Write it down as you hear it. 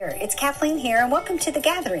it's Kathleen here, and welcome to The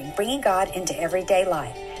Gathering, bringing God into everyday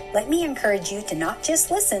life. Let me encourage you to not just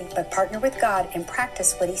listen, but partner with God and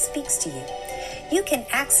practice what He speaks to you. You can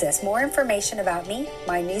access more information about me,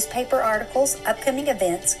 my newspaper articles, upcoming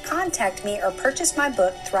events, contact me, or purchase my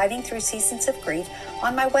book, Thriving Through Seasons of Grief,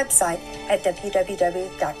 on my website at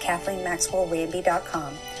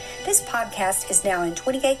www.KathleenMaxwellRamby.com. This podcast is now in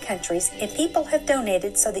 28 countries, and people have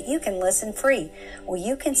donated so that you can listen free. Will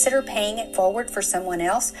you consider paying it forward for someone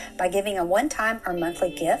else by giving a one-time or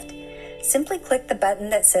monthly gift? Simply click the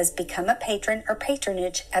button that says Become a Patron or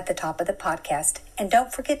Patronage at the top of the podcast. And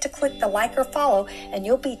don't forget to click the like or follow, and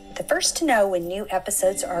you'll be the first to know when new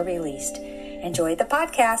episodes are released. Enjoy the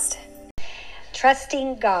podcast.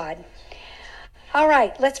 Trusting God. All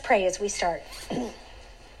right, let's pray as we start.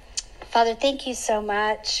 Father, thank you so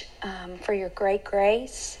much for your great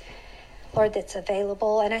grace, Lord, that's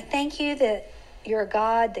available. And I thank you that you're a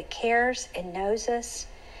God that cares and knows us,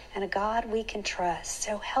 and a God we can trust.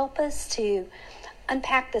 So help us to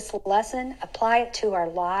unpack this lesson, apply it to our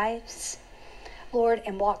lives, Lord,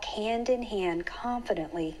 and walk hand in hand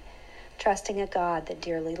confidently, trusting a God that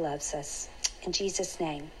dearly loves us. In Jesus'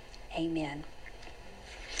 name, amen.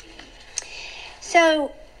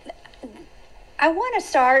 So I want to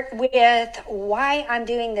start with why I'm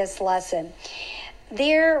doing this lesson.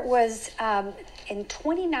 There was, in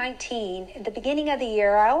 2019, at the beginning of the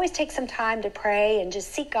year, I always take some time to pray and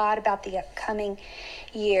just seek God about the upcoming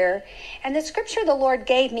year. And the scripture the Lord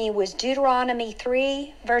gave me was Deuteronomy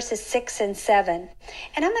 3, verses 6 and 7.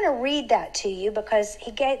 And I'm going to read that to you because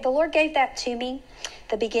the Lord gave that to me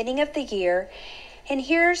the beginning of the year. And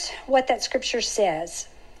here's what that scripture says.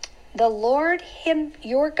 The Lord,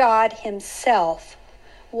 your God himself,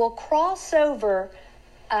 will cross over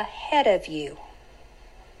ahead of you.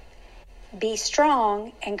 Be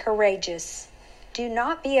strong and courageous. Do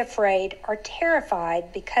not be afraid or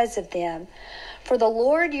terrified because of them. For the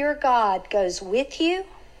Lord your God goes with you.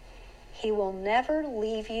 He will never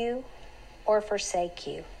leave you or forsake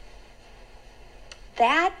you.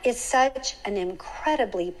 That is such an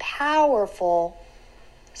incredibly powerful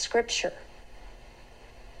scripture.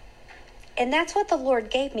 And that's what the Lord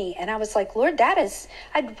gave me. And I was like, Lord,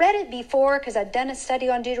 I'd read it before because I'd done a study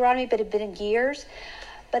on Deuteronomy, but it had been years.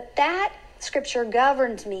 But that scripture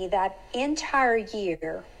governs me that entire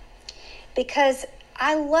year because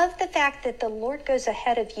I love the fact that the Lord goes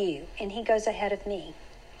ahead of you and he goes ahead of me.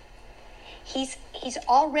 He's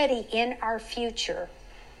already in our future.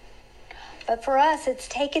 But for us, it's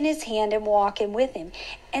taking his hand and walking with him.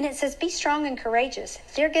 And it says, be strong and courageous.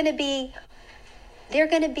 There are going to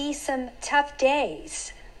be some tough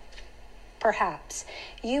days, perhaps.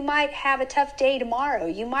 You might have a tough day tomorrow.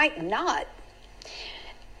 You might not.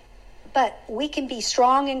 But we can be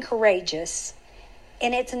strong and courageous.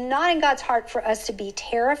 And it's not in God's heart for us to be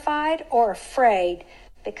terrified or afraid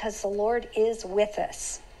because the Lord is with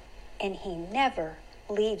us. And he never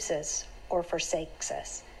leaves us or forsakes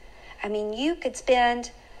us. I mean, you could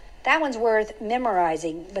spend... That one's worth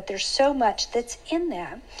memorizing, but there's so much that's in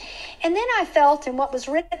that. And then I felt, and what was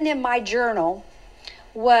written in my journal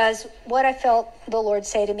was what I felt the Lord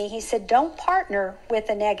say to me. He said, don't partner with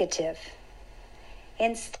a negative.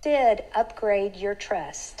 Instead, upgrade your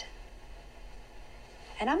trust.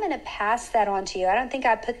 And I'm going to pass that on to you. I don't think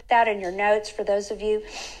I put that in your notes for those of you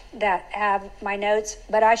that have my notes,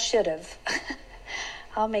 but I should have.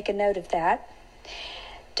 I'll make a note of that.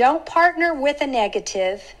 Don't partner with a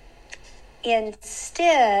negative.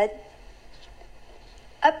 Instead,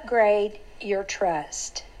 upgrade your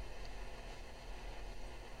trust.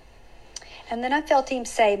 And then I felt him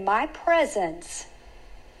say, my presence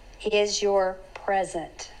is your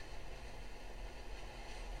present.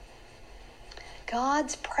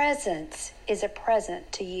 God's presence is a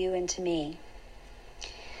present to you and to me.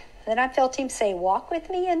 Then I felt him say, walk with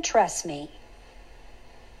me and trust me.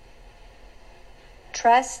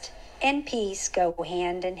 Trust and peace go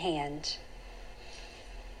hand in hand.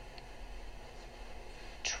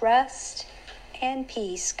 Trust and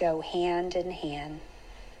peace go hand in hand.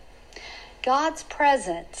 God's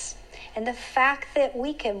presence and the fact that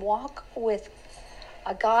we can walk with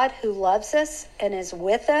a God who loves us and is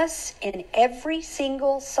with us in every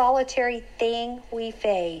single solitary thing we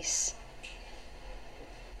face.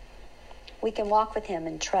 We can walk with him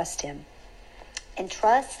and trust him. And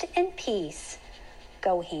trust and peace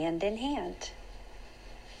go hand in hand.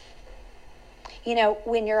 You know,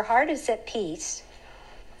 when your heart is at peace,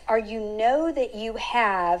 or you know that you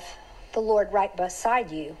have the Lord right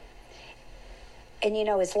beside you, and you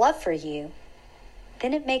know his love for you,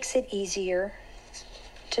 then it makes it easier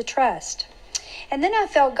to trust. And then I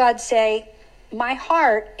felt God say, my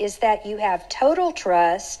heart is that you have total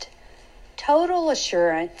trust, total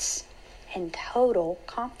assurance, and total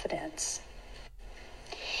confidence.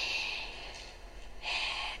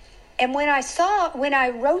 And when I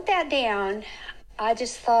wrote that down, I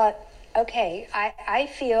just thought, okay, I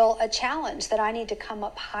feel a challenge that I need to come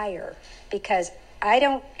up higher because I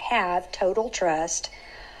don't have total trust,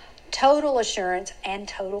 total assurance, and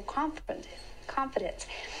total confidence.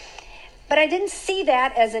 But I didn't see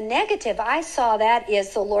that as a negative. I saw that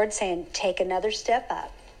as the Lord saying, take another step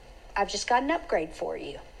up. I've just got an upgrade for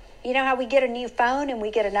you. You know how we get a new phone and we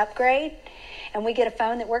get an upgrade? And we get a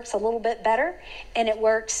phone that works a little bit better? And it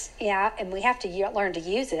works, and we have to learn to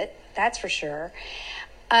use it. That's for sure.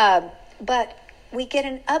 But we get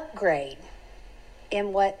an upgrade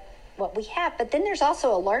in what we have. But then there's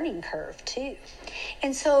also a learning curve too.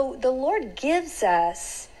 And so the Lord gives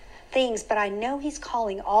us things, but I know He's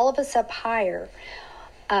calling all of us up higher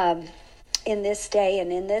in this day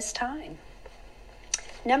and in this time.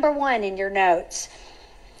 Number 1 in your notes,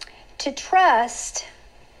 to trust,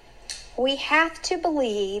 we have to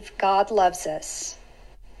believe God loves us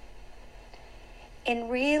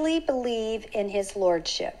and really believe in His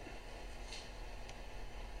lordship.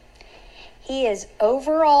 He is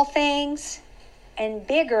over all things and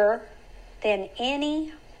bigger than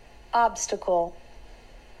any obstacle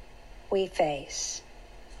we face.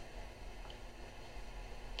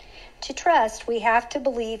 To trust, we have to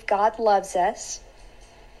believe God loves us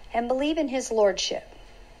and believe in His lordship.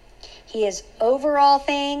 He is over all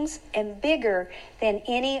things and bigger than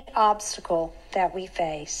any obstacle that we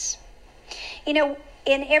face. You know,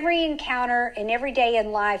 in every encounter, in every day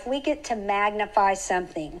in life, we get to magnify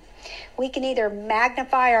something. We can either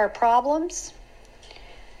magnify our problems,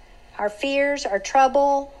 our fears, our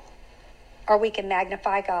trouble, or we can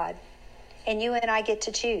magnify God. And you and I get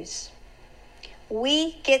to choose.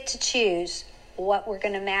 We get to choose what we're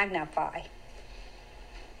going to magnify.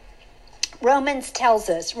 Romans tells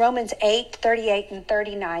us, Romans 8, 38 and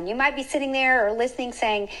 39. You might be sitting there or listening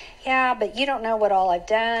saying, yeah, but you don't know what all I've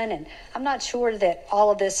done, and I'm not sure that all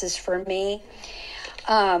of this is for me.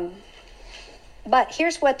 But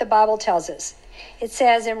here's what the Bible tells us. It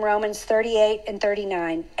says in Romans 38 and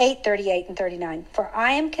 39, 8, 38 and 39, for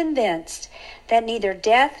I am convinced that neither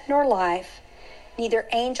death nor life, neither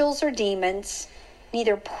angels or demons,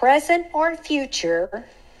 neither present or future,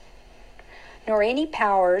 nor any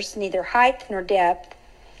powers, neither height nor depth,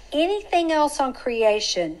 anything else on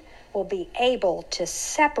creation will be able to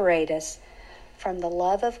separate us from the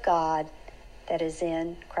love of God that is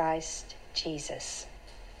in Christ Jesus.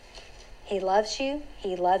 He loves you,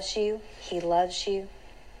 He loves you, He loves you,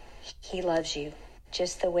 He loves you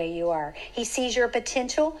just the way you are. He sees your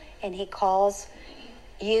potential and He calls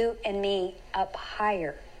you and me up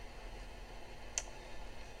higher.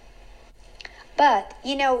 But,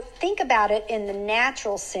 you know, think about it in the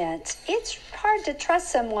natural sense. It's hard to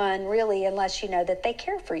trust someone really unless you know that they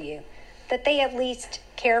care for you, that they at least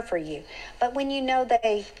care for you. But when you know that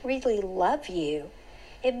they really love you,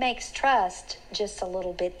 it makes trust just a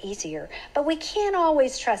little bit easier. But we can't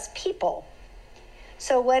always trust people.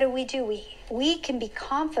 So what do? We can be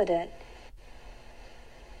confident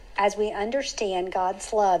as we understand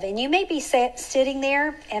God's love. And you may be sitting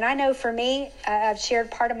there, and I know for me, I've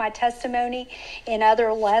shared part of my testimony in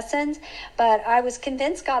other lessons, but I was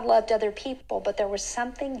convinced God loved other people, but there was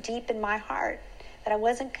something deep in my heart that I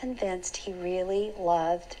wasn't convinced He really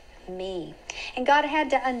loved me. And God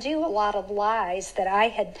had to undo a lot of lies that I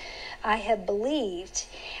had believed.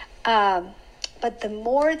 But the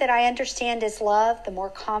more that I understand His love, the more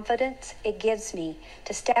confidence it gives me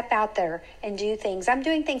to step out there and do things. I'm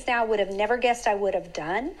doing things now I would have never guessed I would have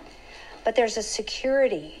done, but there's a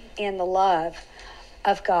security in the love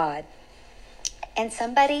of God. And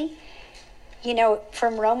somebody, you know,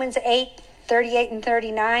 from Romans 8, 38 and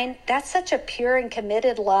 39, that's such a pure and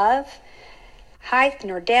committed love. Height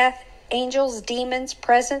nor death, angels, demons,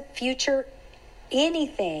 present, future,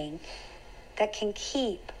 anything that can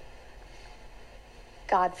keep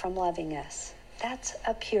God from loving us. That's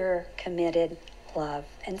a pure, committed love.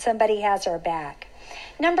 And somebody has our back.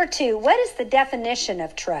 Number 2, what is the definition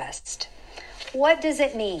of trust? What does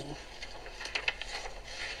it mean?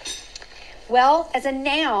 Well, as a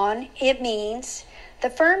noun, it means the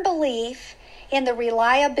firm belief in the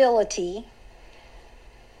reliability,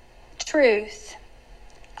 truth,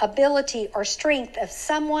 ability, or strength of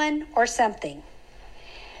someone or something.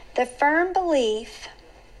 The firm belief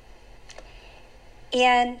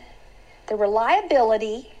in the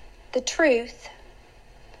reliability, the truth,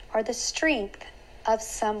 or the strength of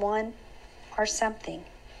someone or something.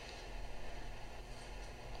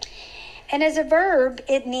 And as a verb,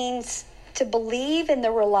 it means to believe in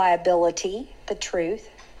the reliability, the truth,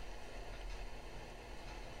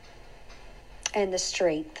 and the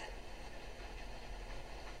strength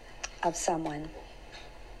of someone.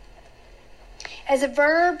 As a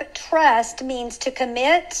verb, trust means to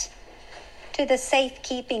commit to the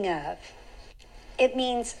safekeeping of. It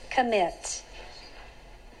means commit.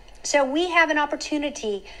 So we have an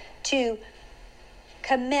opportunity to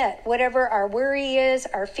commit whatever our worry is,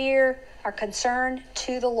 our fear, our concern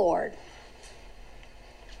to the Lord.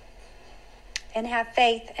 And have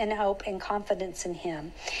faith and hope and confidence in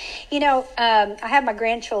Him. You know, I had my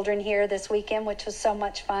grandchildren here this weekend, which was so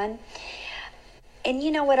much fun. And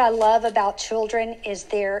you know what I love about children is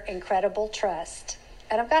their incredible trust.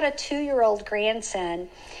 And I've got a 2-year-old grandson,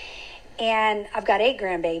 and I've got 8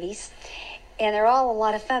 grandbabies, and they're all a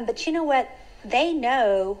lot of fun. But you know what? They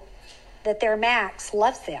know that their Max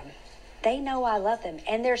loves them. They know I love them.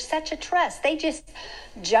 And there's such a trust. They just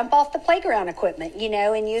jump off the playground equipment, you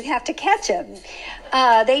know, and you have to catch them.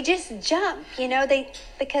 They just jump, you know,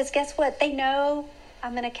 because guess what? They know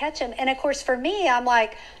I'm going to catch them. And of course, for me, I'm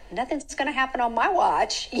like, nothing's going to happen on my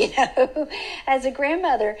watch, you know. As a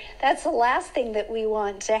grandmother, that's the last thing that we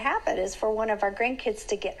want to happen is for one of our grandkids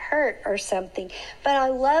to get hurt or something. But I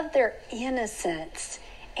love their innocence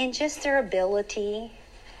and just their ability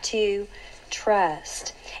to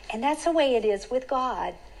trust. And that's the way it is with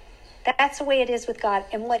God. That's the way it is with God.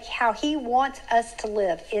 And how He wants us to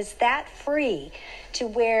live is that free to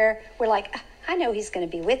where we're like, I know He's going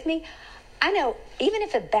to be with me. I know even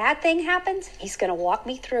if a bad thing happens, He's going to walk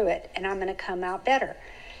me through it and I'm going to come out better.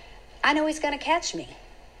 I know He's going to catch me.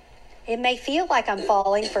 It may feel like I'm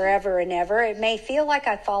falling forever and ever. It may feel like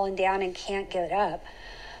I've fallen down and can't get up.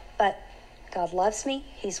 But God loves me.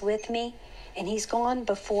 He's with me. And He's gone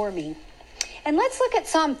before me. And let's look at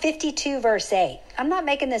Psalm 52, verse 8. I'm not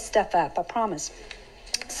making this stuff up, I promise.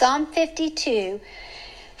 Psalm 52,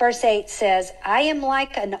 verse 8 says, I am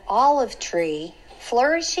like an olive tree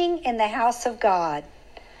flourishing in the house of God.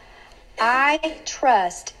 I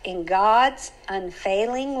trust in God's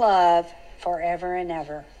unfailing love forever and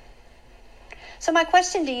ever. So my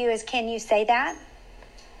question to you is, can you say that?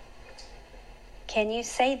 Can you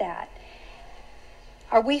say that?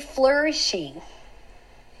 Are we flourishing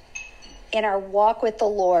in our walk with the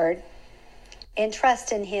Lord and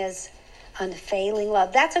trust in His unfailing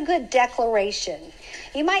love? That's a good declaration.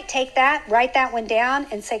 You might take that, write that one down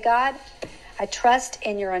and say, God, I trust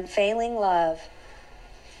in your unfailing love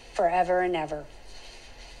forever and ever.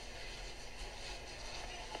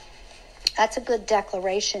 That's a good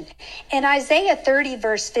declaration. And Isaiah 30,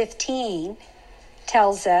 verse 15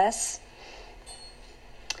 tells us,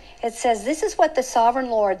 it says, this is what the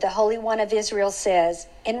sovereign Lord, the Holy One of Israel says,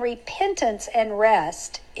 in repentance and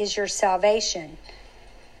rest is your salvation.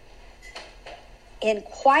 In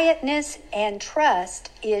quietness and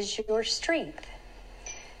trust is your strength.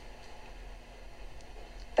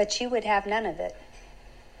 But you would have none of it.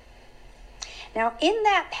 Now, in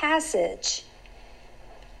that passage,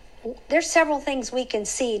 there's several things we can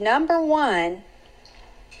see. Number one,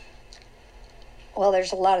 well,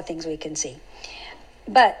 there's a lot of things we can see.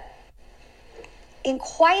 But in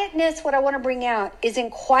quietness, what I want to bring out is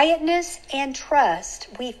in quietness and trust,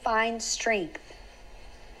 we find strength.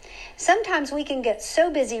 Sometimes we can get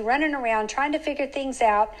so busy running around trying to figure things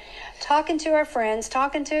out, talking to our friends,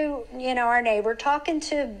 talking to, our neighbor, talking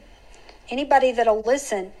to anybody that'll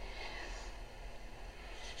listen.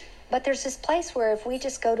 But there's this place where if we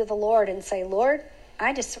just go to the Lord and say, Lord,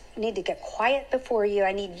 I just need to get quiet before you.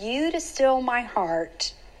 I need you to still my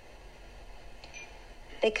heart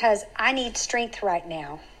because I need strength right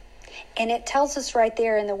now. And it tells us right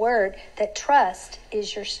there in the Word that trust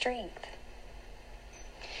is your strength.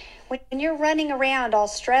 When you're running around all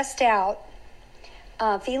stressed out,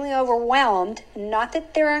 feeling overwhelmed, not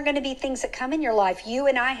that there aren't going to be things that come in your life. You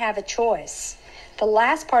and I have a choice. The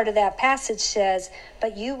last part of that passage says,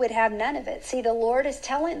 but you would have none of it. See, the Lord is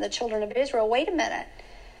telling the children of Israel, wait a minute.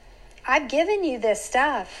 I've given you this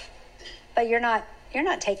stuff, but you're not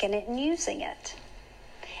taking it and using it.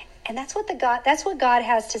 And that's what God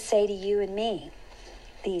has to say to you and me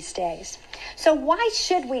these days. So why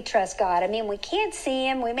should we trust God? I mean, we can't see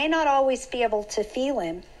Him. We may not always be able to feel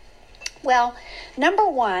Him. Well, number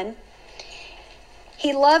one,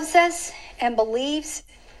 He loves us and believes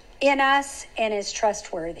in us and is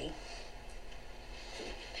trustworthy.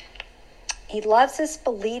 He loves us,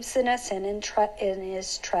 believes in us, and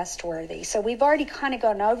is trustworthy. So we've already kind of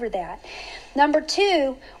gone over that. Number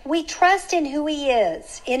two, we trust in who He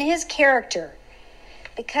is, in His character.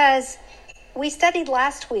 Because we studied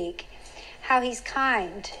last week how He's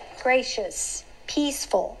kind, gracious,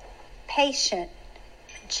 peaceful, patient,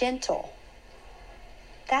 gentle.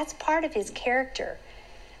 That's part of His character.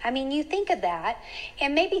 I mean, you think of that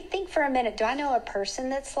and maybe think for a minute, do I know a person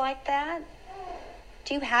that's like that?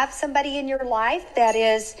 Do you have somebody in your life that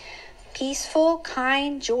is peaceful,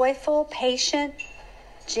 kind, joyful, patient,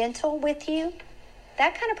 gentle with you?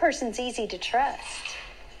 That kind of person's easy to trust.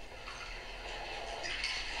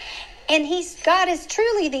 And God is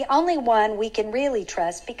truly the only one we can really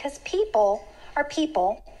trust, because people are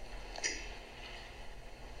people.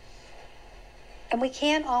 And we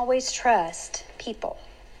can't always trust people,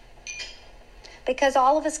 because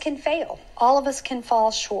all of us can fail. All of us can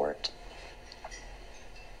fall short.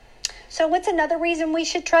 So what's another reason we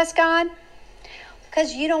should trust God?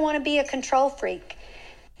 Because you don't want to be a control freak.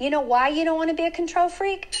 You know why you don't want to be a control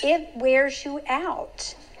freak? It wears you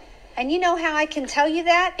out. And you know how I can tell you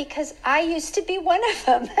that? Because I used to be one of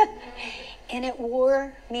them. And it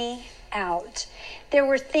wore me out. There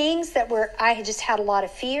were things I just had a lot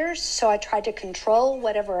of fears, so I tried to control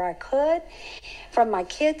whatever I could, from my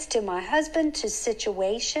kids to my husband to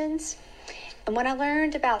situations. And when I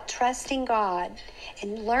learned about trusting God,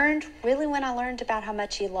 and when I learned about how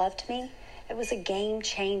much He loved me, it was a game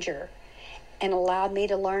changer and allowed me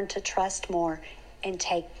to learn to trust more and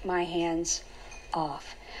take my hands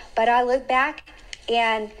off. But I look back,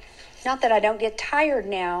 and not that I don't get tired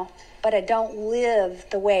now, but I don't live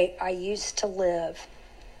the way I used to live.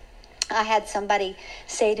 I had somebody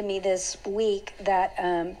say to me this week that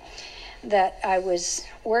I was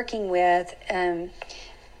working with,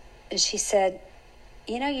 she said,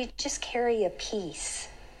 you just carry a peace.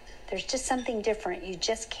 There's just something different. You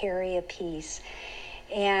just carry a peace.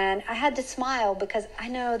 And I had to smile, because I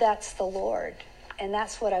know that's the Lord. And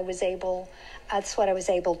that's what I was able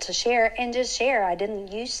to share. And just share. I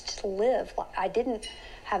didn't used to live.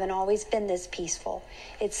 Haven't always been this peaceful.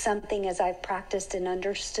 It's something, as I've practiced and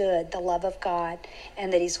understood the love of God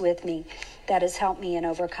and that He's with me, that has helped me in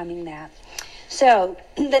overcoming that. So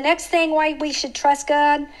the next thing why we should trust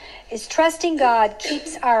God is trusting God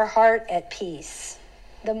keeps our heart at peace.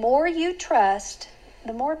 The more you trust,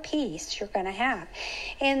 the more peace you're going to have.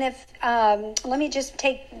 And if,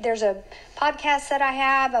 there's a podcast that I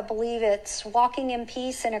have, I believe it's Walking in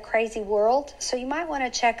Peace in a Crazy World. So you might want to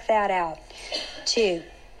check that out too.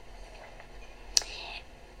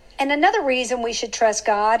 And another reason we should trust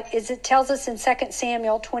God is it tells us in 2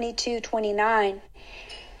 Samuel 22:29,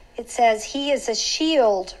 it says, He is a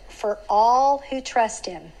shield for all who trust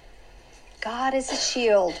Him. God is a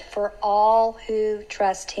shield for all who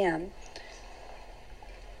trust Him.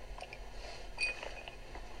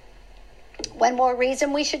 One more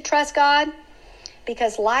reason we should trust God,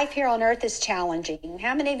 because life here on earth is challenging.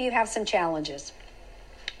 How many of you have some challenges?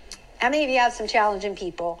 How many of you have some challenging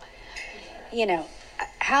people?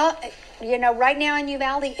 Right now in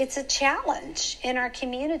Uvalde, it's a challenge in our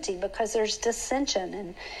community because there's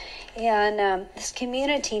dissension, and this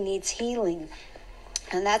community needs healing,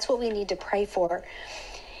 and that's what we need to pray for.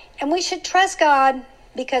 And we should trust God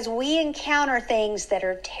because we encounter things that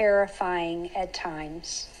are terrifying at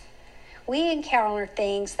times. We encounter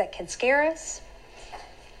things that can scare us,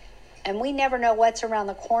 and we never know what's around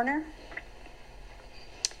the corner.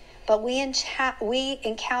 But we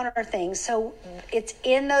encounter things. So it's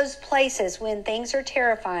in those places when things are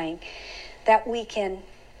terrifying that we can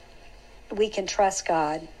trust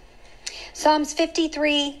God. Psalms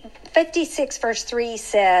 56 verse 3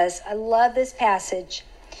 says, I love this passage.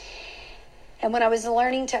 And when I was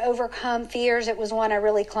learning to overcome fears, it was one I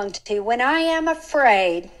really clung to. When I am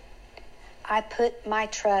afraid, I put my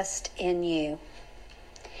trust in you.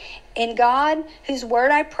 In God, whose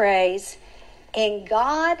word I praise, in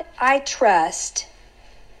God I trust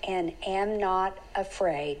and am not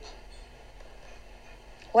afraid.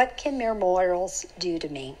 What can mere mortals do to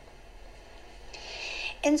me?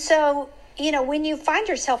 And so, when you find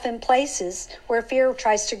yourself in places where fear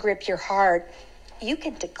tries to grip your heart, you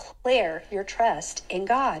can declare your trust in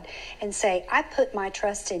God and say, I put my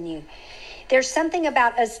trust in you. There's something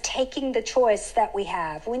about us taking the choice that we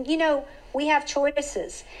have. When, we have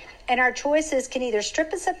choices. And our choices can either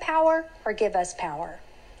strip us of power or give us power.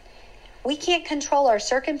 We can't control our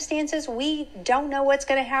circumstances. We don't know what's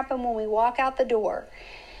going to happen when we walk out the door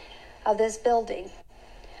of this building.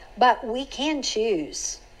 But we can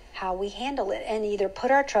choose how we handle it and either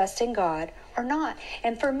put our trust in God or not.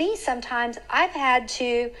 And for me, sometimes I've had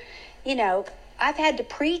to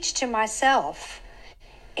preach to myself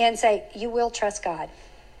and say, you will trust God.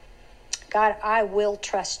 God, I will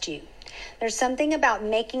trust you. There's something about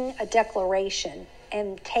making a declaration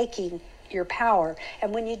and taking your power.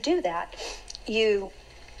 And when you do that, you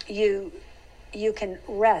can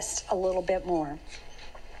rest a little bit more.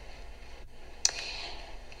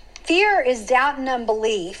 Fear is doubt and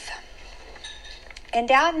unbelief And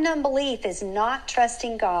doubt and unbelief is not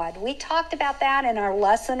trusting God. We talked about that in our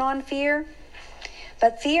lesson on fear.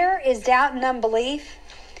 But fear is doubt and unbelief.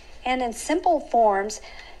 And in simple forms,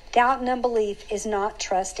 doubt and unbelief is not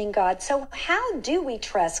trusting God. So how do we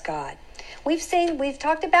trust God? We've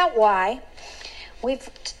talked about why. We've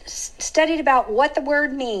studied about what the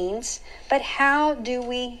word means, but how do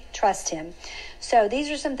we trust him? So these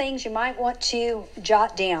are some things you might want to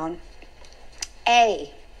jot down.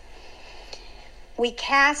 A, we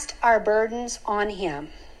cast our burdens on him.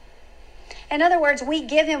 In other words, we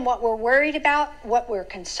give him what we're worried about, what we're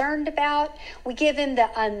concerned about. We give him the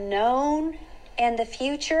unknown and the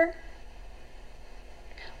future.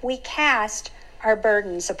 We cast our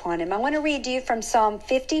burdens upon him. I want to read you from Psalm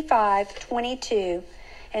 55, 22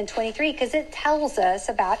 and 23, because it tells us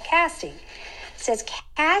about casting. It says,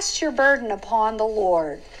 cast your burden upon the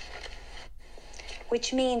Lord,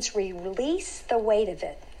 which means release the weight of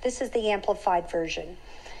it. This is the Amplified Version.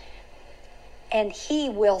 And he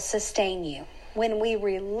will sustain you. When we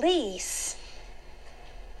release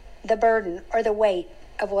the burden or the weight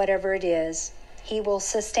of whatever it is, he will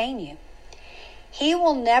sustain you. He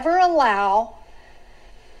will never allow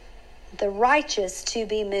the righteous to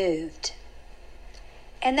be moved.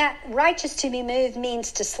 And that righteous to be moved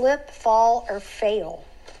means to slip, fall, or fail.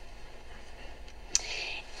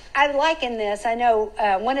 I liken this. I know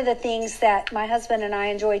one of the things that my husband and I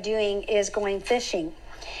enjoy doing is going fishing.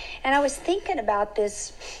 And I was thinking about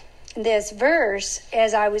this verse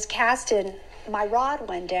as I was casting my rod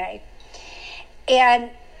one day.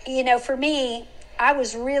 And, for me, I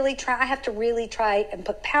have to really try and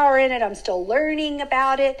put power in it. I'm still learning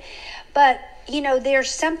about it. But,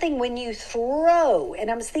 there's something when you throw,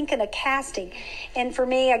 and I was thinking of casting. And for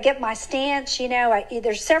me, I get my stance,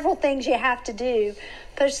 there's several things you have to do.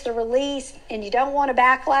 Push the release, and you don't want a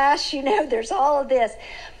backlash, there's all of this.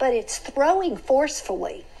 But it's throwing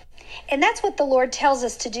forcefully. And that's what the Lord tells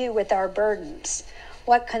us to do with our burdens,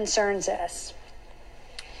 what concerns us.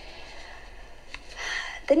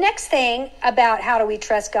 The next thing about how do we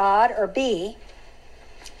trust God, or B,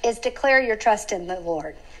 is declare your trust in the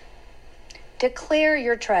Lord. Declare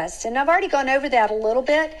your trust. And I've already gone over that a little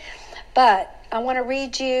bit, but I want to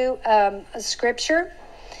read you a scripture.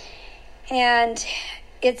 And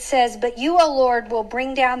it says, but you, O Lord, will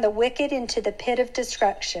bring down the wicked into the pit of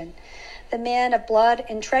destruction. The men of blood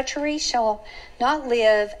and treachery shall not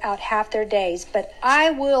live out half their days, but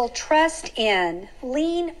I will trust in,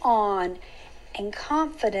 lean on, and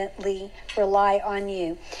confidently rely on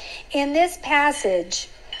you. In this passage,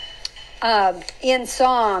 in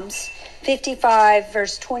Psalms 55,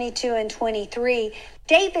 verse 22 and 23,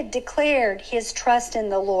 David declared his trust in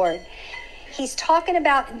the Lord. He's talking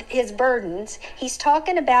about his burdens. He's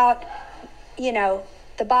talking about,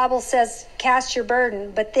 the Bible says, cast your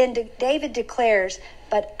burden. But then David declares,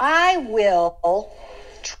 but I will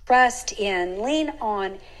trust in, lean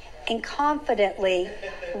on, and confidently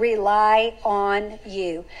rely on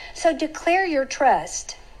you. So declare your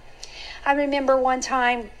trust. I remember one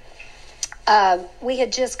time we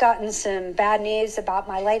had just gotten some bad news about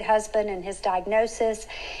my late husband and his diagnosis,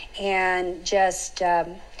 and just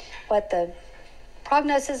what the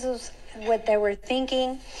prognosis was, what they were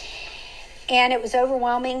thinking. And it was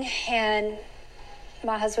overwhelming, and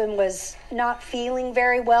my husband was not feeling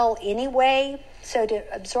very well anyway. So to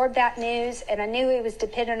absorb that news, and I knew he was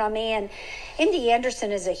dependent on me. And MD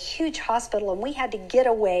Anderson is a huge hospital, and we had to get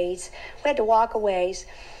a ways. We had to walk a ways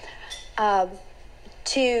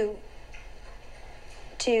to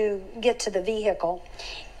get to the vehicle.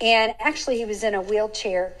 And actually, he was in a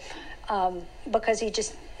wheelchair because he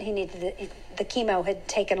needed the chemo had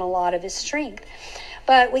taken a lot of his strength.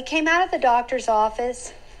 But we came out of the doctor's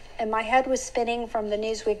office, and my head was spinning from the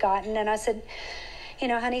news we'd gotten. And I said,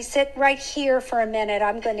 honey, sit right here for a minute.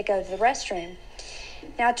 I'm going to go to the restroom.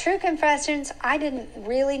 Now, true confessions, I didn't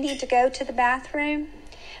really need to go to the bathroom,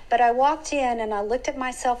 but I walked in and I looked at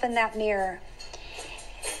myself in that mirror.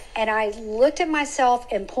 And I looked at myself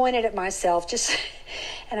and pointed at myself,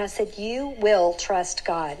 and I said, you will trust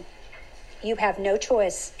God. You have no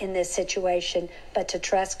choice in this situation but to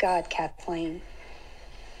trust God, Kathleen.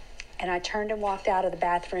 And I turned and walked out of the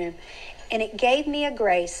bathroom, and it gave me a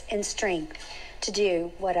grace and strength to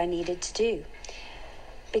do what I needed to do,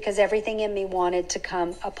 because everything in me wanted to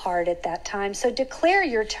come apart at that time. So declare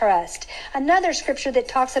your trust. Another scripture that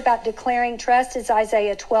talks about declaring trust is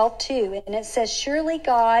Isaiah 12:2, and it says, surely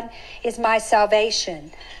God is my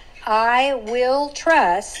salvation. I will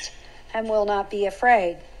trust and will not be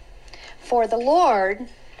afraid. For the Lord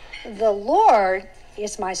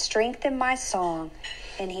is my strength and my song,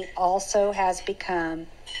 and he also has become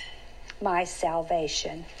my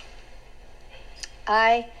salvation.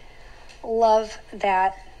 I love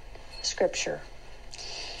that scripture.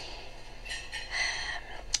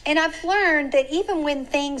 And I've learned that even when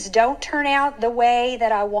things don't turn out the way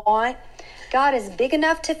that I want, God is big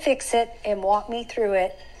enough to fix it and walk me through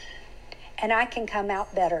it, and I can come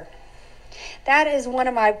out better. That is one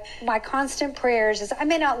of my constant prayers. Is I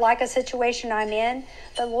may not like a situation I'm in,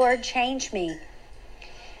 but Lord, change me.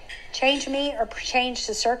 Change me, or change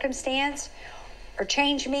the circumstance, or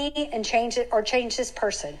change me and change it, or change this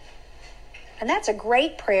person. And that's a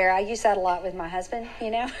great prayer. I use that a lot with my husband,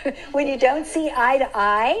 when you don't see eye to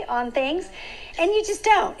eye on things. And you just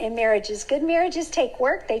don't in marriages. Good marriages take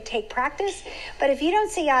work. They take practice. But if you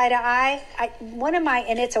don't see eye to eye,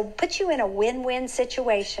 and it's puts you in a win-win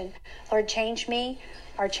situation. Lord, change me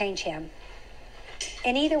or change him.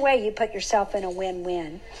 And either way, you put yourself in a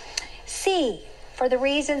win-win. C, for the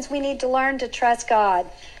reasons we need to learn to trust God,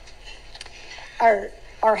 or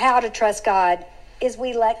how to trust God, is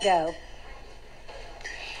we let go.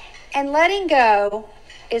 And letting go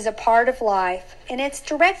is a part of life, and it's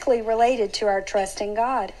directly related to our trust in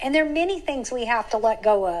God. And there are many things we have to let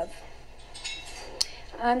go of.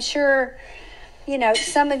 I'm sure,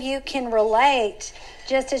 some of you can relate,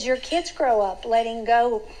 just as your kids grow up, letting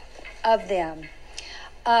go of them.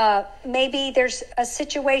 Maybe there's a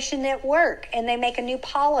situation at work, and they make a new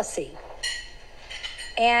policy.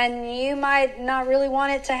 And you might not really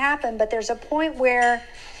want it to happen, but there's a point where,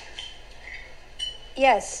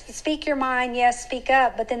 yes, speak your mind, yes, speak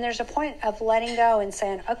up, but then there's a point of letting go and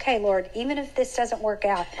saying, okay, Lord, even if this doesn't work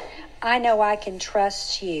out, I know I can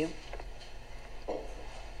trust you.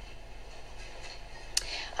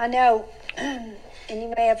 I know, and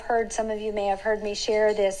some of you may have heard me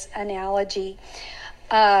share this analogy.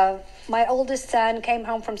 My oldest son came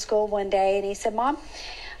home from school one day and he said, Mom,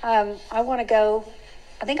 I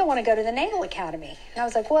think I want to go to the Naval Academy. And I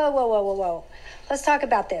was like, whoa. Let's talk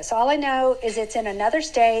about this. All I know is it's in another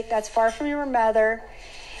state that's far from your mother,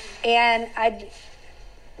 and I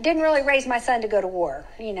didn't really raise my son to go to war.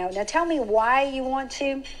 Now tell me why you want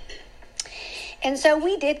to. And so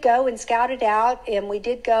we did go and scout it out, and we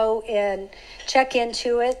did go and check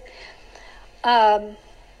into it. And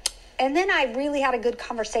then I really had a good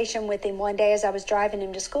conversation with him one day as I was driving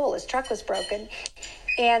him to school. His truck was broken,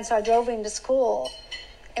 and so I drove him to school.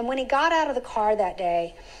 And when he got out of the car that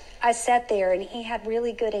day, I sat there and he had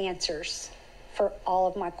really good answers for all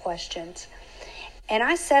of my questions. And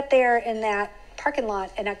I sat there in that parking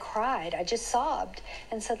lot and I cried. I just sobbed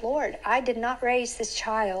and said, Lord, I did not raise this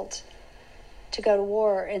child to go to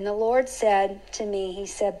war. And the Lord said to me, he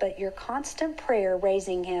said, but your constant prayer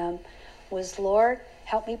raising him was, Lord,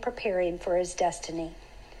 help me prepare him for his destiny.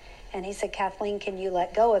 And he said, Kathleen, can you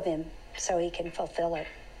let go of him so he can fulfill it?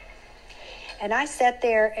 And I sat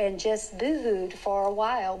there and just boo-hooed for a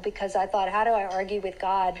while because I thought, how do I argue with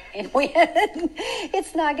God and win?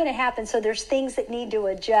 It's not going to happen. So there's things that need to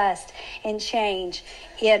adjust and change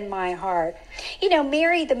in my heart.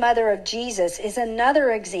 Mary, the mother of Jesus, is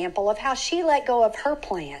another example of how she let go of her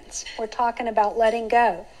plans. We're talking about letting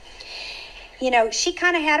go. She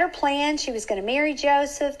kind of had her plan. She was going to marry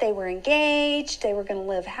Joseph. They were engaged. They were going to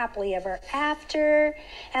live happily ever after.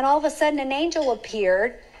 And all of a sudden an angel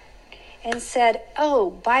appeared and said,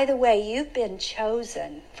 oh, by the way, you've been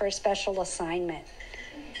chosen for a special assignment.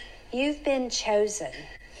 You've been chosen.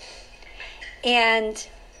 And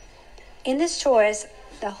in this choice,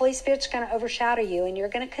 the Holy Spirit's going to overshadow you, and you're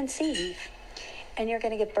going to conceive, and you're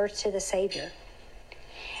going to give birth to the Savior.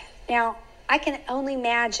 Now, I can only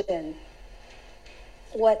imagine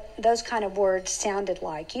what those kind of words sounded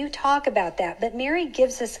like. You talk about that, but Mary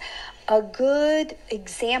gives us a good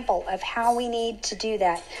example of how we need to do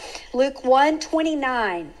that. Luke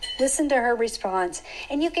 1:29, listen to her response.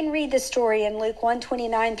 And you can read the story in Luke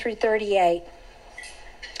 1:29 through 38.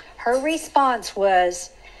 Her response was,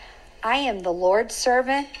 I am the Lord's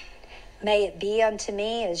servant. May it be unto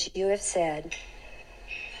me as you have said.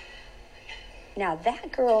 Now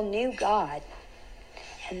that girl knew God.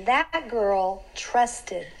 And that girl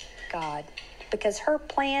trusted God because her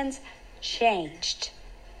plans changed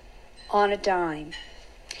on a dime.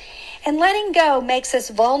 And letting go makes us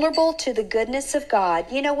vulnerable to the goodness of God.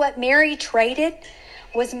 You know what Mary traded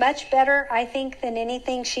was much better, I think, than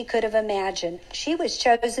anything she could have imagined. She was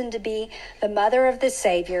chosen to be the mother of the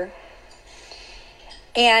Savior.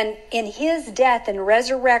 And in his death and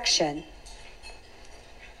resurrection,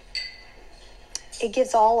 it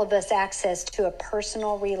gives all of us access to a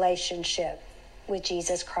personal relationship with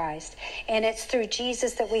Jesus Christ. And it's through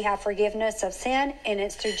Jesus that we have forgiveness of sin, and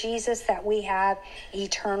it's through Jesus that we have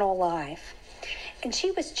eternal life. And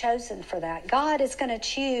she was chosen for that. God is going to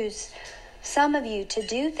choose some of you to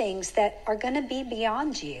do things that are going to be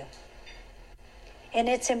beyond you. And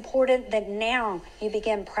it's important that now you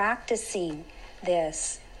begin practicing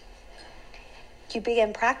this. You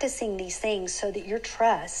begin practicing these things so that your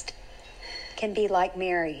trust can be like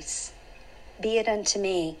Mary's. Be it unto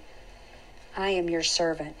me, I am your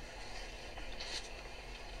servant.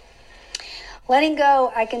 Letting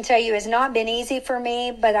go, I can tell you, has not been easy for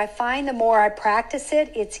me, but I find the more I practice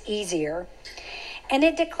it, it's easier. And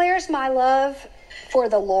it declares my love for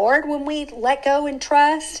the Lord when we let go and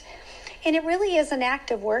trust. And it really is an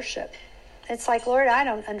act of worship. It's like, Lord, I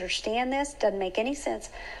don't understand this. Doesn't make any sense.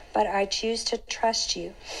 But I choose to trust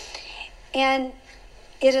you. And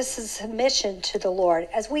it is a submission to the Lord.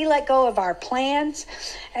 As we let go of our plans,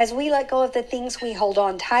 as we let go of the things we hold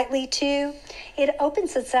on tightly to, it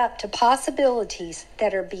opens us up to possibilities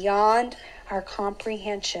that are beyond our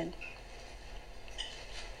comprehension.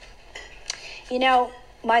 You know,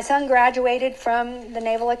 my son graduated from the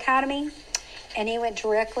Naval Academy, and he went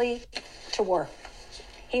directly to war.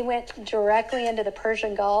 He went directly into the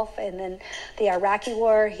Persian Gulf and then the Iraqi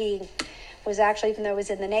war. He was actually, even though he was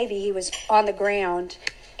in the Navy, he was on the ground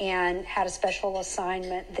and had a special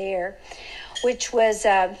assignment there, which was,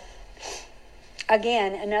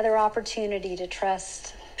 again, another opportunity to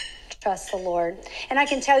trust the Lord. And I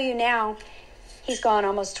can tell you now, he's gone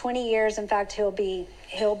almost 20 years. In fact, he'll be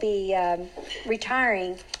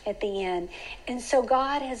retiring at the end. And so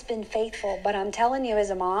God has been faithful. But I'm telling you, as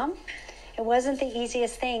a mom, it wasn't the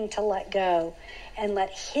easiest thing to let go and let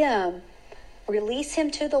him release him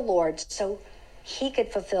to the Lord so he could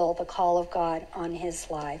fulfill the call of God on his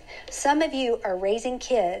life. Some of you are raising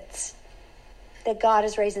kids that God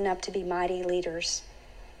is raising up to be mighty leaders.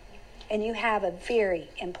 And you have a very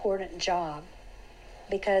important job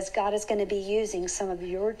because God is going to be using some of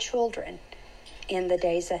your children in the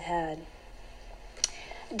days ahead.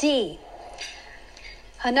 D,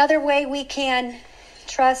 another way we can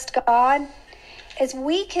trust God is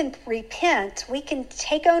we can repent. We can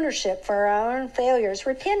take ownership for our own failures.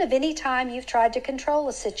 Repent of any time you've tried to control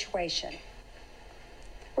a situation.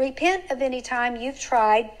 Repent of any time you've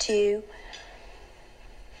tried to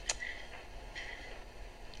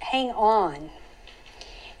hang on.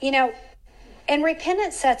 You know, and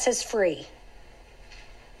repentance sets us free.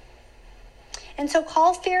 And so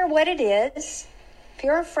call fear what it is. If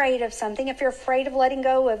you're afraid of something, if you're afraid of letting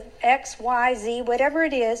go of X, Y, Z, whatever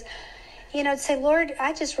it is, you know, say, Lord,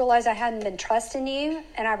 I just realized I hadn't been trusting you,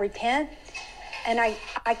 and I repent, and I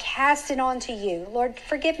cast it on to you. Lord,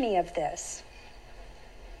 forgive me of this.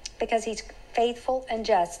 Because he's faithful and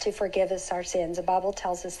just to forgive us our sins. The Bible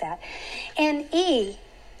tells us that. And E,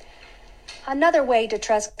 another way to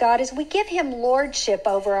trust God is we give him lordship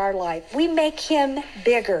over our life. We make him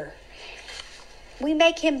bigger. We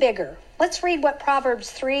make him bigger. Let's read what Proverbs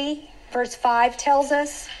 3, verse 5 tells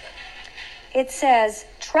us. It says,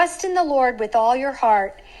 trust in the Lord with all your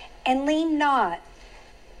heart and lean not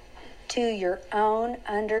to your own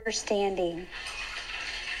understanding.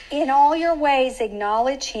 In all your ways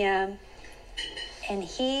acknowledge him, and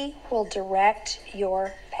he will direct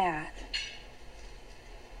your path.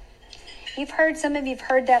 Some of you have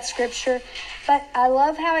heard that scripture, but I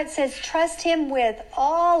love how it says, trust him with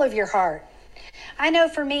all of your heart. I know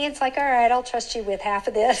for me, it's like, all right, I'll trust you with half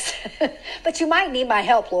of this, but you might need my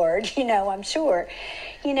help, Lord, I'm sure.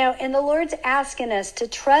 And the Lord's asking us to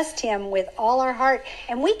trust him with all our heart,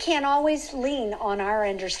 and we can't always lean on our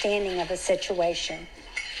understanding of a situation.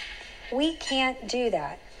 We can't do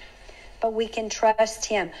that, but we can trust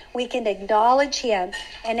him. We can acknowledge him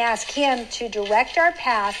and ask him to direct our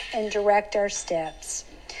path and direct our steps.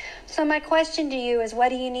 So my question to you is, what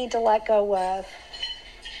do you need to let go of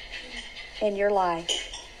in your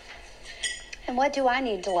life? And what do I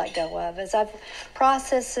need to let go of as I've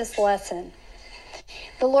processed this lesson?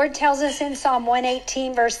 The Lord tells us in Psalm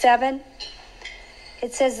 118, verse 7,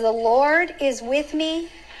 it says, the Lord is with me.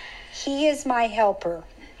 He is my helper.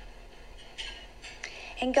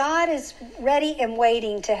 And God is ready and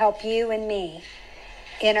waiting to help you and me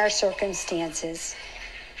in our circumstances.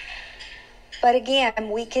 But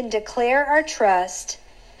again, we can declare our trust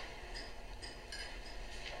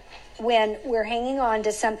when we're hanging on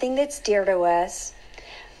to something that's dear to us.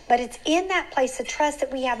 But it's in that place of trust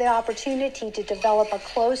that we have the opportunity to develop a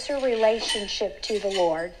closer relationship to the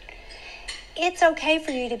Lord. It's okay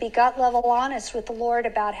for you to be gut level honest with the Lord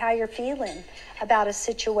about how you're feeling about a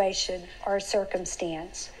situation or a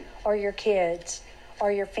circumstance or your kids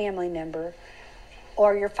or your family member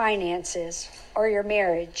or your finances or your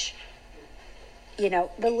marriage. The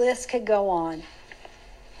list could go on.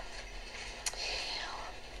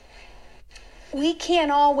 We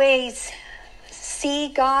can't always see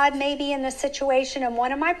God maybe in the situation. And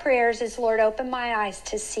one of my prayers is, Lord, open my eyes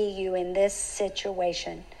to see you in this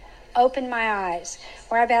situation. Open my eyes.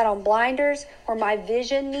 Where I've had on blinders, where my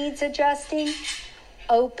vision needs adjusting,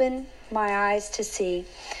 open my eyes to see.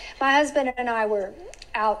 My husband and I were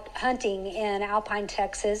out hunting in Alpine,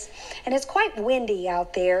 Texas, and it's quite windy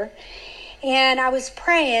out there. And I was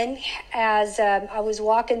praying as I was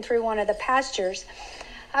walking through one of the pastures.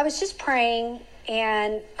 I was just praying,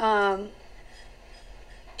 and I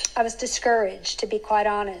was discouraged, to be quite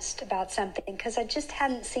honest, about something, because I just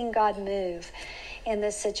hadn't seen God move in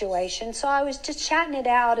this situation. So I was just chatting it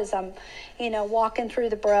out as I'm, walking through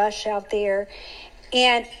the brush out there.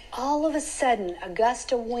 And all of a sudden, a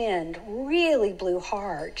gust of wind really blew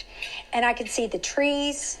hard. And I could see the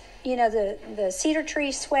trees, the cedar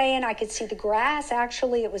trees swaying. I could see the grass.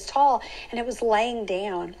 Actually, it was tall, and it was laying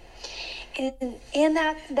down. And in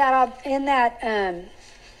that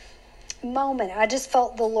moment, I just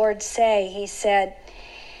felt the Lord say, He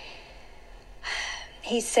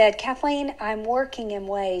said, Kathleen, I'm working in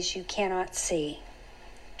ways you cannot see.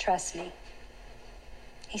 Trust me.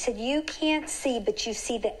 He said, you can't see, but you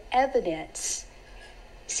see the evidence.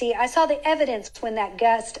 See, I saw the evidence when that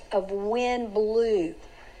gust of wind blew.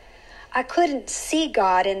 I couldn't see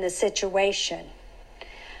God in the situation.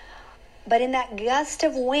 But in that gust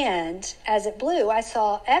of wind, as it blew, I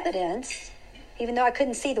saw evidence, even though I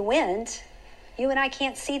couldn't see the wind. You and I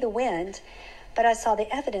can't see the wind, but I saw the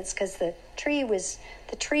evidence because the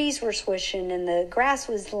trees were swishing and the grass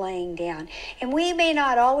was laying down. And we may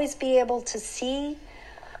not always be able to see,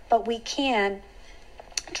 but we can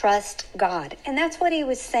trust God. And that's what He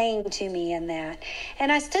was saying to me in that.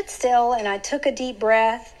 And I stood still and I took a deep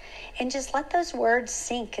breath and just let those words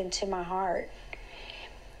sink into my heart.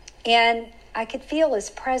 And I could feel His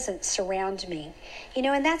presence surround me.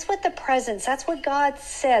 And that's what that's what God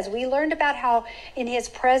says. We learned about how in His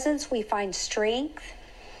presence we find strength.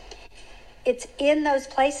 It's in those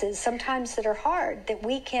places sometimes that are hard that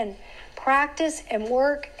we can practice and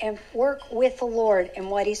work with the Lord and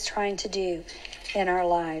what He's trying to do in our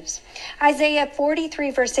lives. Isaiah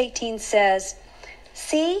 43 verse 18 says,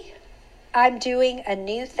 see, I'm doing a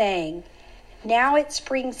new thing. Now it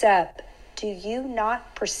springs up. Do you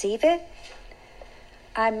not perceive it?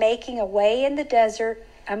 I'm making a way in the desert.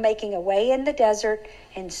 I'm making a way in the desert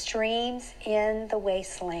and streams in the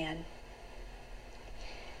wasteland.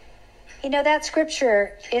 That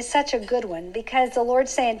scripture is such a good one because the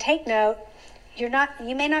Lord's saying, take note, you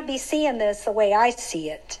may not be seeing this the way I see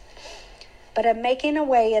it, but I'm making a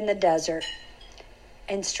way in the desert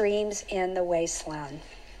and streams in the wasteland.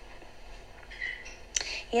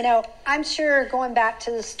 I'm sure, going back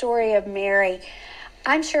to the story of Mary,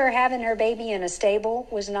 I'm sure having her baby in a stable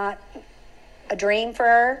was not a dream for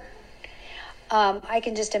her. I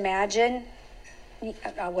can just imagine,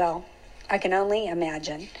 I can only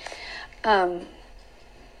imagine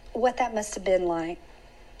what that must have been like.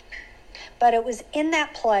 But it was in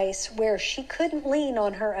that place where she couldn't lean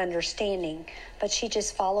on her understanding, but she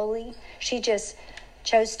just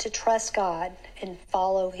chose to trust God and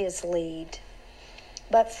follow His lead.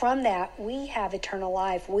 But from that, we have eternal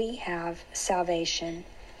life. We have salvation.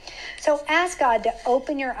 So ask God to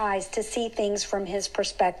open your eyes to see things from His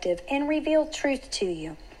perspective and reveal truth to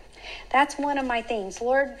you. That's one of my things.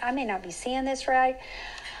 Lord, I may not be seeing this right.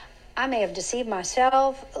 I may have deceived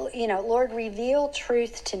myself. Lord, reveal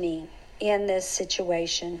truth to me in this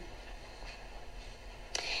situation.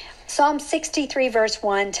 Psalm 63 verse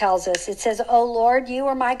 1 tells us, it says, O Lord, you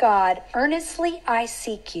are my God. Earnestly I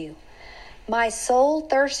seek you. My soul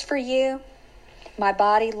thirsts for you. My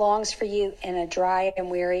body longs for you in a dry and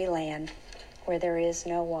weary land where there is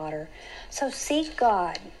no water. So seek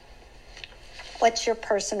God. What's your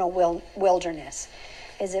personal wilderness?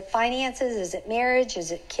 Is it finances? Is it marriage?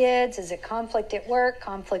 Is it kids? Is it conflict at work?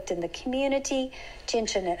 Conflict in the community?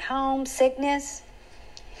 Tension at home? Sickness?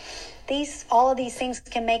 All of these things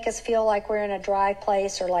can make us feel like we're in a dry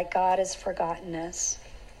place or like God has forgotten us.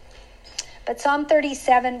 But Psalm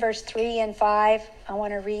 37 verse 3 and 5, I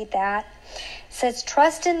want to read that. It says,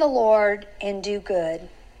 trust in the Lord and do good.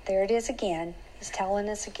 There it is again. He's telling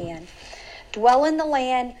us again. Dwell in the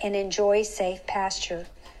land and enjoy safe pasture.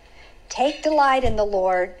 Take delight in the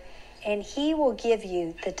Lord, and He will give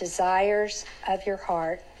you the desires of your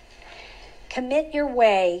heart. Commit your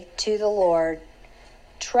way to the Lord.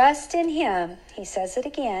 Trust in Him, He says it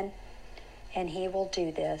again, and He will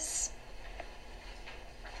do this.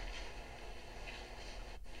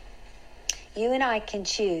 You and I can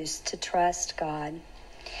choose to trust God.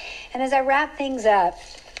 And as I wrap things up,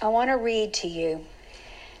 I want to read to you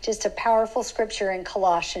just a powerful scripture in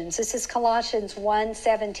Colossians. This is Colossians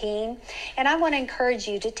 1:17. And I want to encourage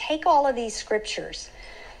you to take all of these scriptures,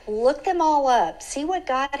 look them all up, see what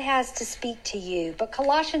God has to speak to you. But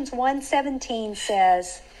Colossians 1:17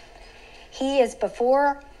 says, He is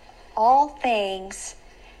before all things,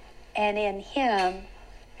 and in Him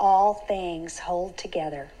all things hold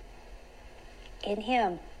together. In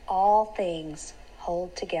Him all things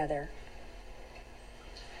hold together.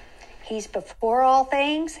 He's before all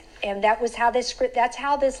things, and that's how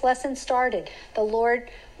this lesson started. The Lord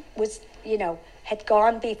was, had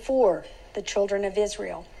gone before the children of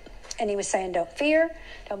Israel. And He was saying, don't fear,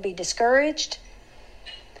 don't be discouraged.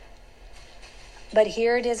 But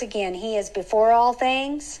here it is again. He is before all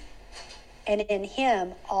things, and in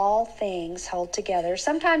Him all things hold together.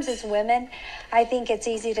 Sometimes as women, I think it's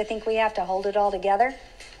easy to think we have to hold it all together.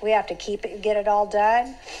 We have to get it all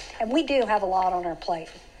done. And we do have a lot on our plate.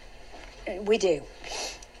 We do.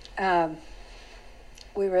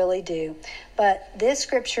 We really do. But this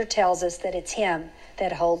scripture tells us that it's Him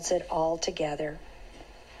that holds it all together.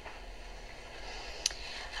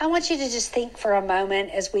 I want you to just think for a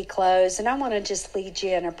moment as we close, and I want to just lead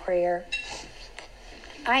you in a prayer.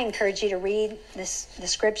 I encourage you to read the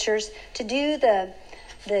scriptures, to do the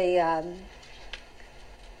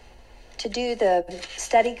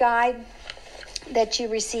study guide that you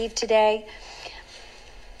received today.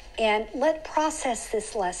 And process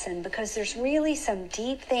this lesson, because there's really some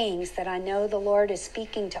deep things that I know the Lord is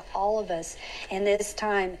speaking to all of us in this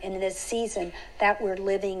time, in this season that we're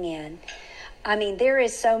living in. I mean, there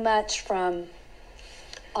is so much on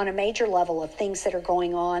a major level of things that are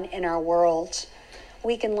going on in our world.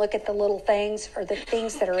 We can look at the little things or the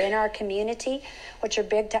things that are in our community, which are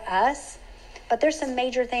big to us. But there's some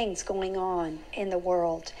major things going on in the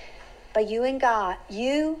world. But you and God,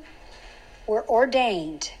 you were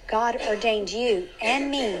ordained. God ordained you and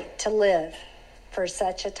me to live for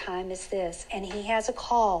such a time as this. And He has a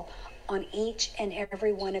call on each and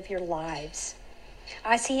every one of your lives.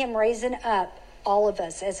 I see Him raising up all of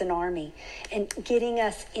us as an army and getting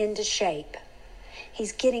us into shape.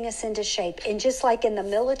 He's getting us into shape. And just like in the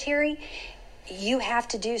military, you have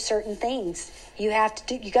to do certain things. You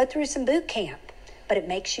go through some boot camp, but it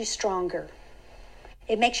makes you stronger.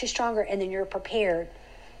 It makes you stronger, and then you're prepared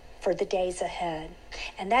for the days ahead.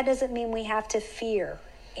 And that doesn't mean we have to fear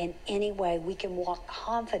in any way. We can walk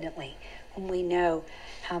confidently when we know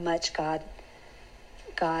how much God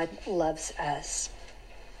loves us.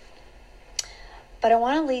 But I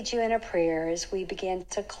want to lead you in a prayer as we begin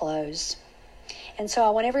to close. And so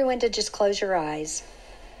I want everyone to just close your eyes.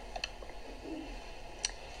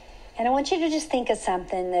 And I want you to just think of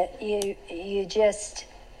something that you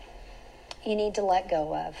need to let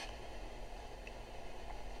go of,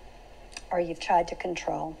 or you've tried to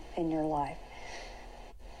control in your life.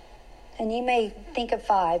 And you may think of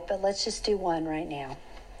 5, but let's just do 1 right now.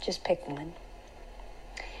 Just pick one.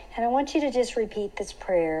 And I want you to just repeat this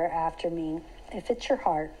prayer after me, if it's your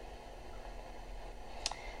heart.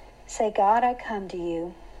 Say, God, I come to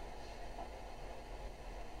you,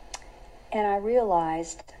 and I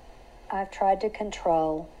realized I've tried to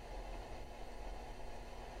control,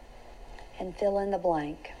 and fill in the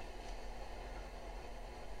blank.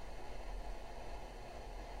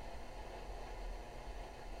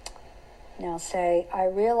 Now say, I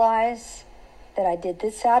realize that I did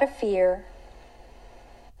this out of fear,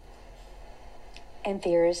 and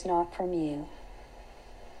fear is not from you.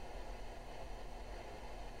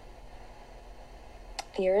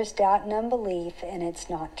 Fear is doubt and unbelief, and it's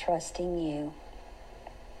not trusting you.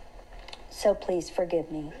 So please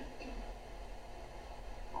forgive me.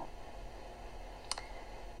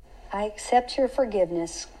 I accept your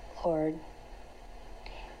forgiveness, Lord,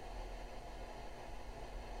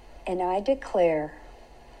 and I declare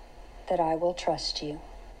that I will trust you.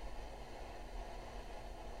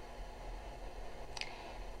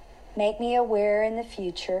 Make me aware in the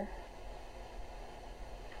future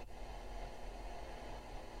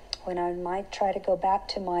when I might try to go back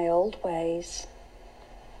to my old ways,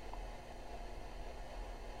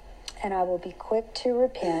 and I will be quick to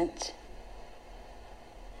repent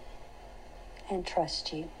and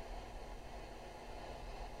trust you.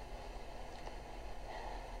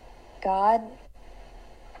 God,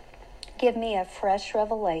 give me a fresh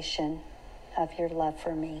revelation of your love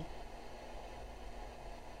for me.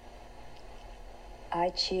 I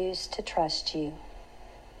choose to trust you.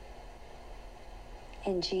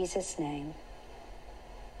 In Jesus' name,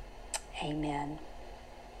 amen.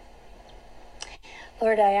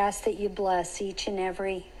 Lord, I ask that you bless each and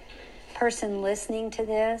every person listening to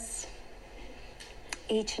this,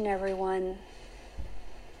 each and every one,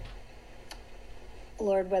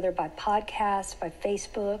 Lord, whether by podcast, by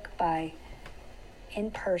Facebook, by in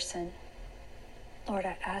person, Lord,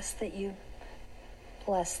 I ask that you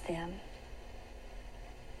bless them,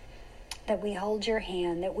 that we hold your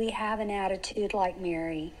hand, that we have an attitude like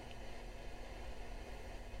Mary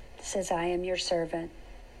that says, I am your servant,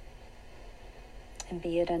 and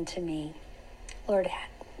be it unto me. Lord,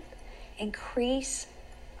 increase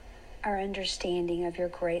our understanding of your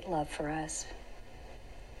great love for us.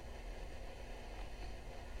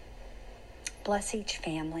 Bless each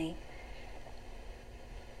family.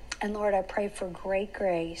 And Lord, I pray for great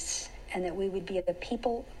grace, and that we would be the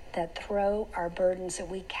people that throw our burdens, that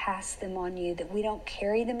we cast them on you, that we don't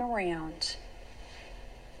carry them around.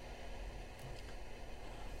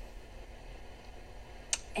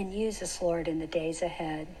 And use us, Lord, in the days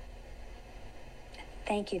ahead.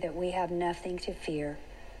 Thank you that we have nothing to fear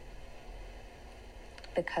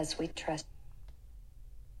because we trust you.